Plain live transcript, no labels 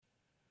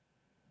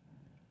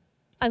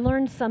I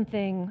learned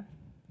something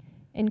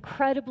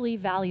incredibly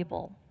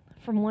valuable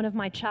from one of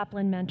my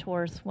chaplain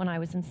mentors when I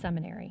was in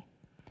seminary.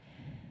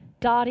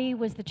 Dottie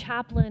was the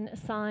chaplain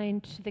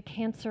assigned to the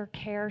Cancer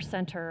Care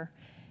Center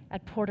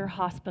at Porter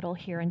Hospital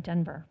here in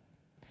Denver.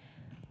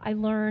 I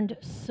learned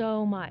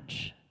so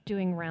much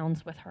doing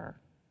rounds with her.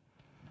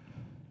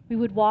 We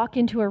would walk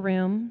into a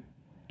room,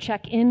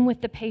 check in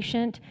with the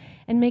patient,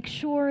 and make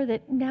sure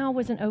that now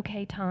was an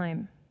okay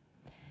time.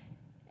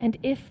 And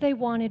if they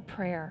wanted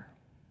prayer,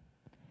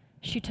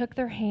 she took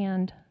their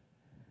hand,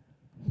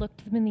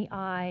 looked them in the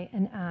eye,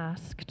 and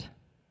asked,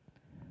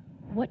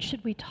 "What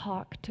should we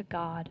talk to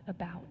God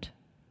about?"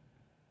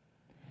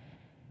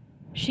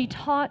 She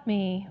taught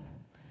me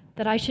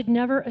that I should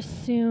never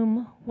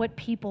assume what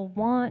people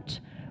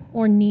want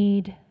or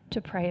need to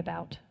pray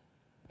about.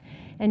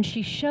 And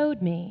she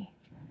showed me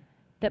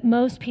that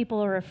most people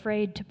are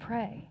afraid to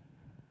pray,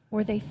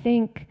 or they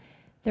think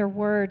their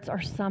words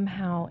are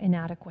somehow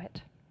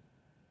inadequate.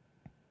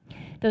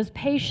 Those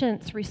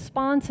patients'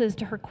 responses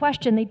to her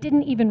question, they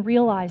didn't even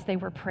realize they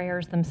were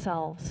prayers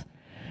themselves.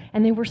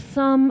 And they were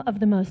some of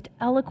the most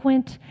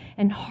eloquent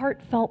and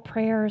heartfelt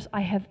prayers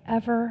I have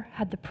ever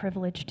had the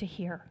privilege to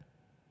hear.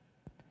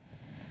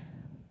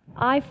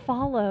 I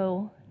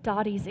follow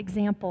Dottie's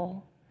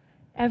example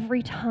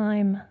every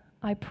time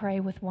I pray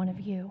with one of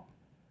you.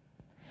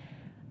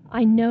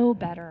 I know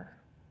better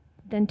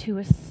than to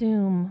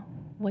assume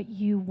what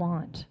you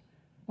want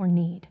or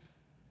need.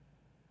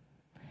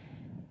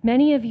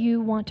 Many of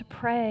you want to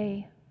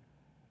pray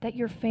that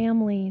your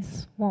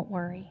families won't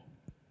worry.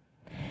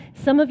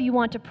 Some of you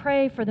want to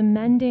pray for the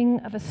mending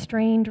of a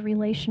strained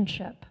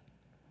relationship.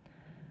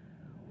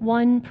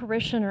 One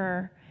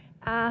parishioner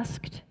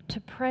asked to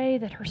pray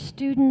that her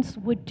students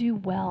would do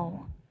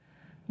well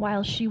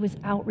while she was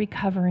out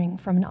recovering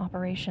from an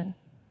operation.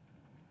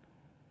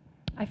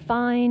 I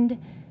find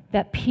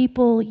that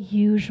people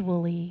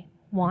usually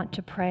want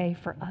to pray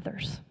for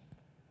others,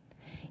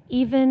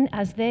 even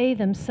as they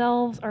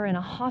themselves are in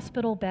a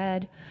hospital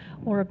bed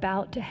or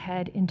about to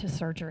head into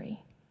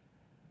surgery.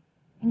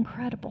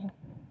 Incredible.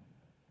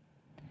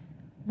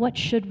 What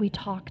should we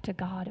talk to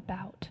God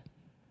about?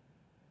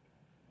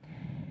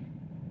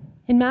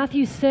 In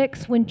Matthew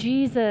 6, when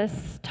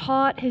Jesus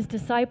taught his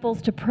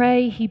disciples to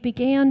pray, he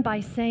began by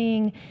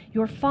saying,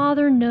 "Your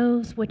Father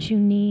knows what you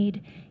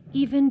need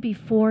even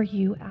before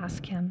you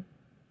ask him."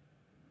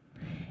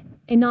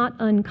 A not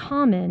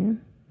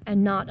uncommon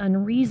and not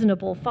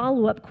unreasonable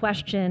follow-up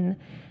question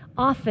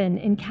often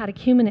in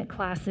catechumenic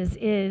classes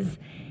is,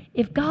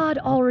 if God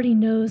already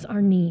knows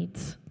our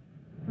needs,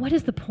 what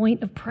is the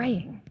point of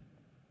praying?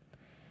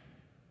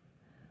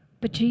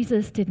 But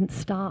Jesus didn't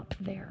stop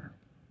there.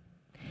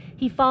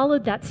 He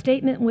followed that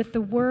statement with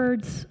the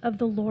words of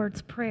the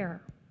Lord's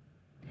Prayer.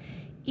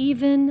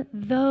 Even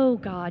though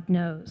God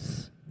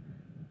knows,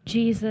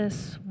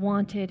 Jesus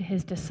wanted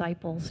his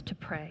disciples to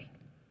pray.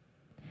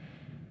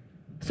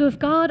 So if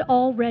God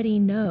already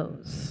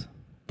knows,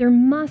 there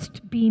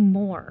must be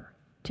more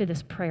to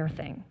this prayer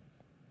thing.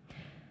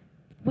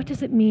 What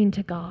does it mean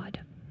to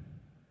God?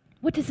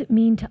 What does it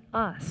mean to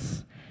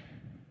us?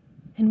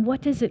 And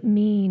what does it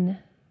mean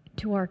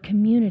to our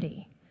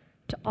community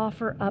to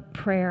offer up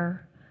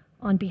prayer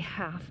on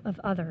behalf of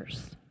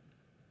others?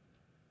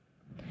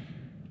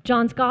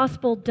 John's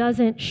Gospel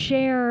doesn't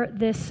share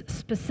this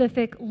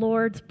specific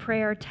Lord's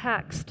Prayer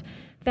text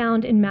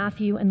found in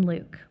Matthew and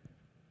Luke.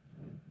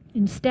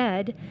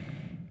 Instead,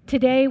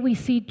 today we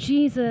see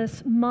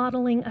Jesus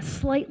modeling a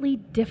slightly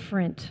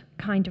different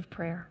kind of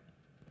prayer,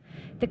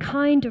 the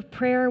kind of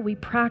prayer we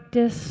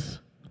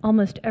practice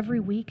almost every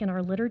week in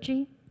our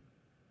liturgy,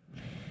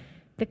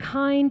 the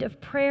kind of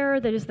prayer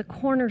that is the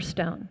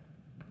cornerstone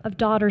of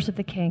Daughters of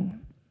the King,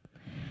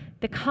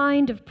 the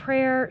kind of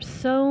prayer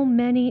so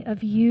many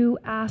of you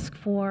ask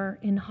for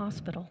in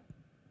hospital,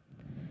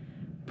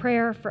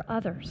 prayer for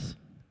others,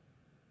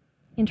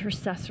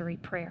 intercessory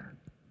prayer.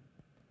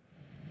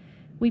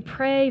 We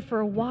pray for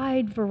a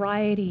wide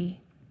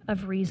variety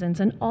of reasons,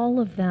 and all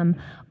of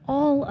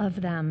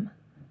them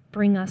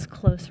bring us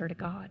closer to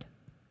God.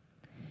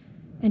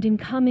 And in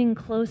coming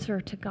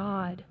closer to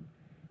God,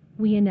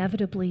 we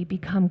inevitably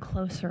become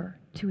closer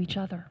to each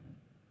other.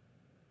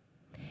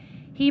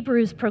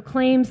 Hebrews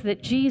proclaims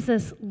that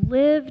Jesus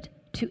lived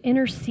to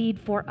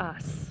intercede for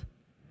us.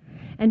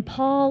 And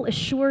Paul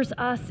assures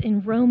us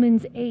in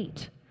Romans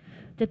 8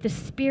 that the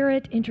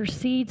Spirit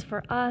intercedes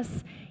for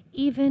us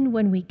even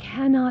when we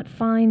cannot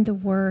find the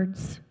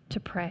words to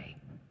pray,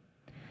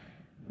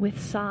 with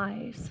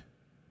sighs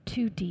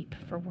too deep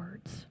for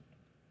words.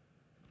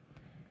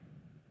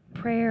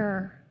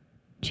 Prayer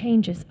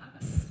changes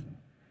us.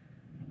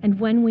 And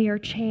when we are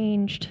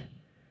changed,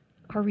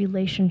 our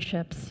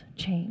relationships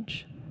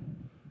change.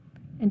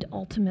 And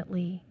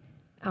ultimately,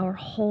 our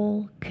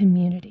whole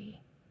community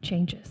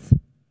changes.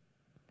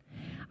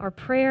 Our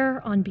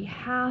prayer on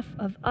behalf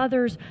of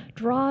others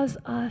draws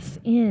us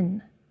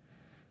in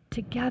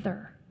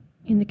together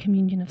in the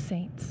communion of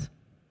saints.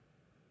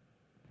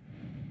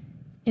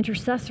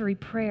 Intercessory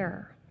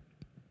prayer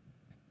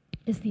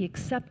is the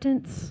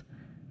acceptance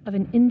of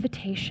an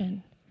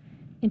invitation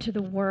into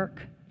the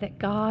work that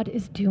God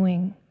is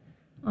doing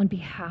on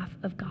behalf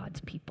of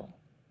God's people.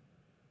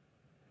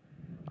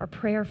 Our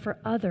prayer for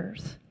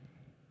others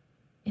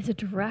is a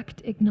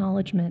direct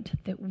acknowledgement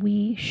that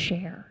we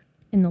share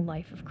in the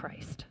life of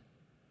Christ.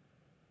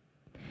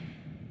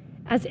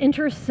 As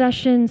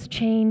intercessions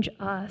change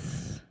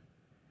us,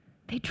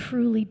 they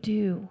truly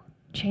do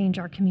change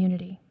our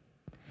community.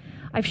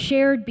 I've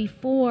shared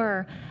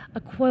before a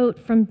quote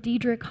from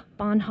Dietrich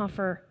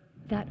Bonhoeffer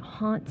that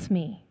haunts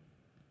me.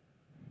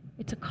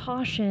 It's a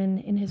caution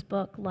in his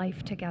book,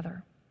 Life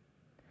Together.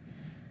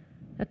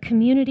 A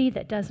community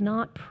that does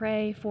not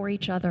pray for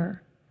each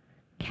other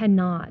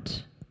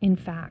cannot, in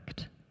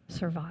fact,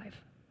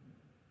 survive.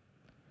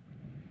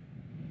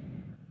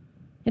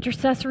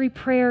 Intercessory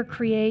prayer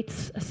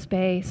creates a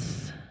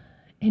space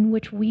in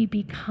which we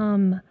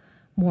become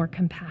more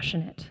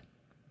compassionate,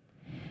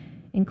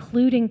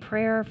 including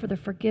prayer for the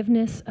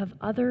forgiveness of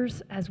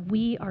others as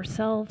we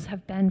ourselves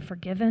have been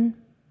forgiven.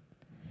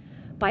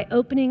 By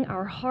opening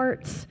our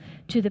hearts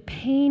to the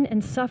pain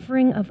and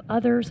suffering of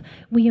others,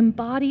 we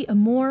embody a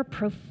more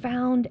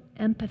profound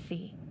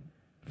empathy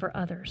for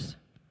others.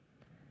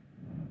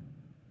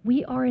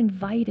 We are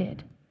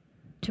invited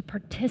to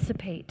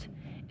participate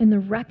in the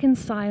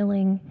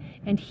reconciling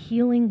and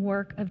healing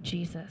work of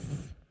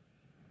Jesus.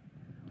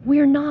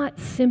 We're not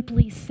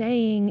simply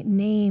saying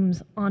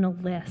names on a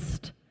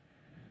list.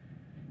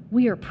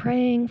 We are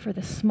praying for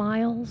the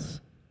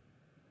smiles,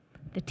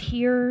 the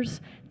tears,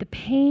 the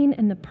pain,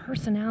 and the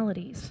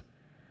personalities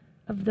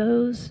of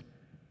those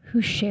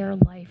who share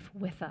life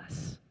with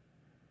us,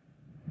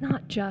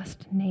 not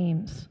just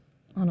names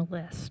on a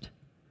list.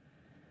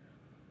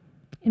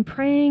 In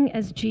praying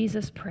as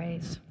Jesus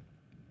prays,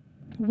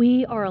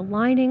 we are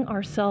aligning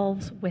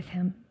ourselves with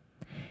him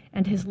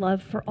and his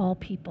love for all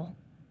people.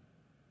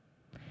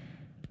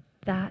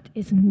 That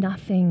is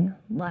nothing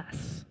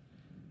less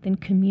than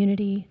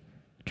community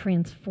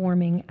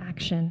transforming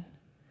action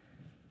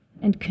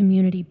and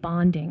community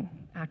bonding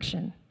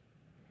action.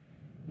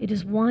 It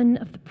is one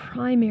of the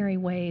primary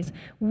ways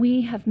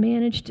we have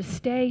managed to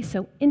stay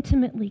so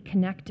intimately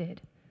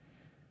connected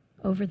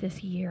over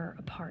this year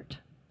apart.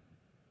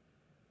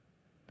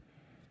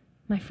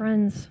 My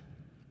friends,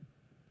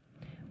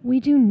 we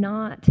do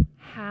not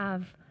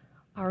have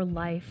our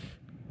life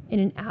in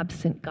an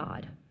absent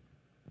God.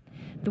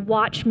 The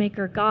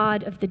watchmaker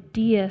God of the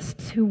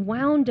deists who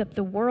wound up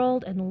the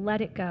world and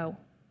let it go.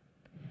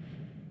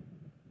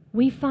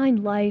 We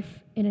find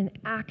life in an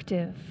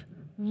active,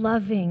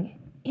 loving,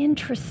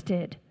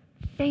 interested,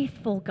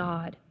 faithful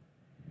God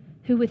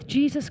who with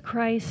Jesus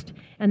Christ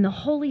and the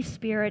Holy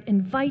Spirit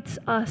invites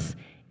us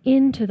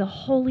into the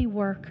holy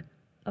work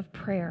of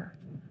prayer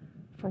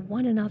for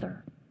one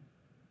another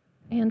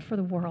and for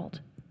the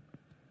world.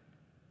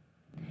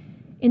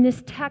 In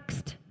this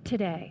text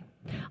today,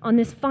 on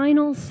this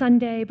final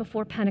Sunday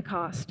before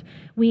Pentecost,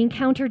 we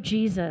encounter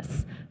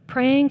Jesus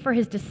praying for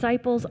his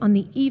disciples on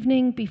the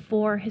evening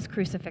before his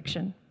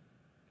crucifixion.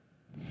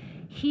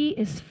 He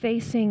is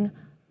facing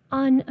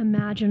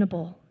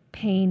unimaginable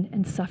pain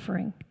and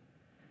suffering,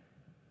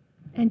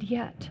 and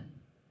yet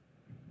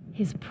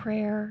his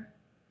prayer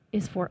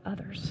is for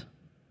others,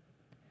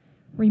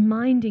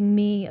 reminding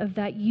me of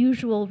that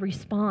usual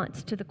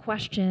response to the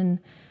question,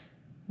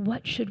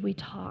 what should we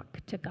talk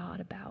to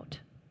God about?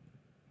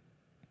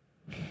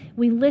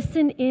 We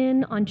listen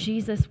in on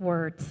Jesus'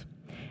 words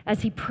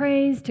as he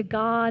prays to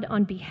God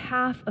on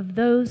behalf of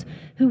those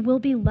who will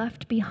be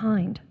left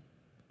behind.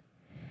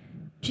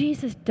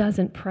 Jesus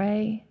doesn't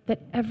pray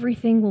that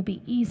everything will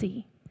be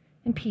easy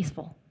and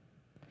peaceful,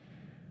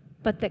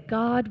 but that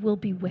God will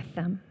be with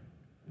them,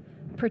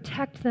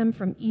 protect them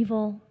from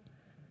evil,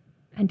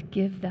 and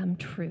give them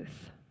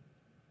truth.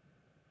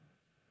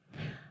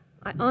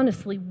 I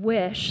honestly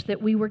wish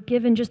that we were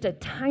given just a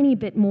tiny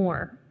bit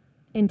more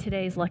in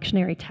today's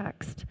lectionary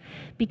text,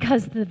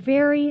 because the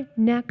very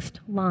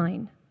next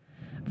line,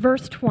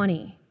 verse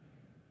 20,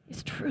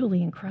 is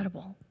truly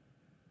incredible.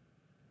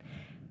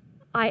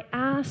 I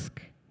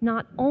ask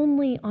not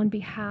only on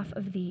behalf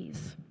of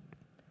these,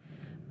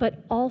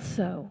 but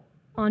also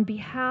on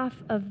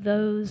behalf of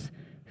those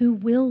who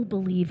will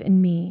believe in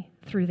me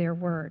through their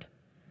word,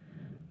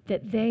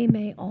 that they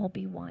may all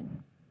be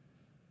one.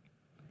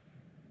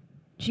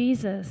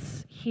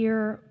 Jesus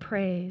here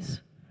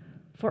prays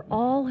for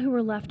all who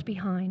are left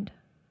behind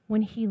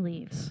when he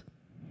leaves,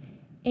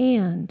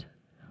 and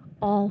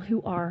all who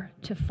are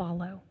to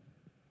follow.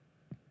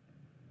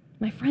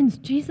 My friends,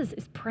 Jesus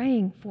is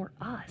praying for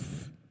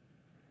us.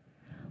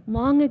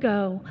 Long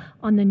ago,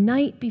 on the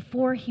night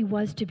before he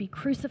was to be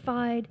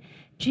crucified,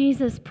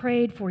 Jesus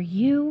prayed for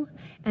you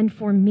and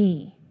for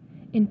me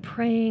in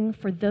praying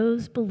for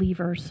those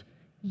believers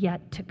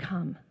yet to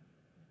come.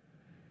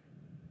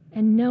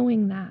 And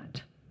knowing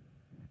that,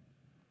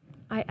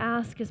 I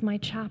ask as my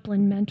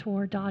chaplain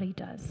mentor, Dottie,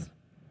 does,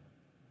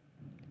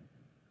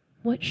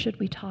 what should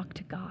we talk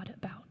to God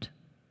about?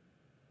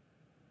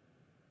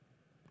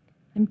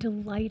 I'm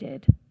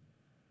delighted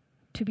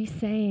to be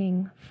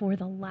saying for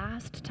the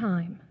last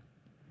time,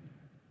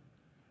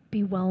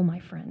 be well, my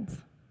friends.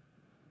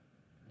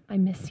 I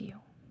miss you.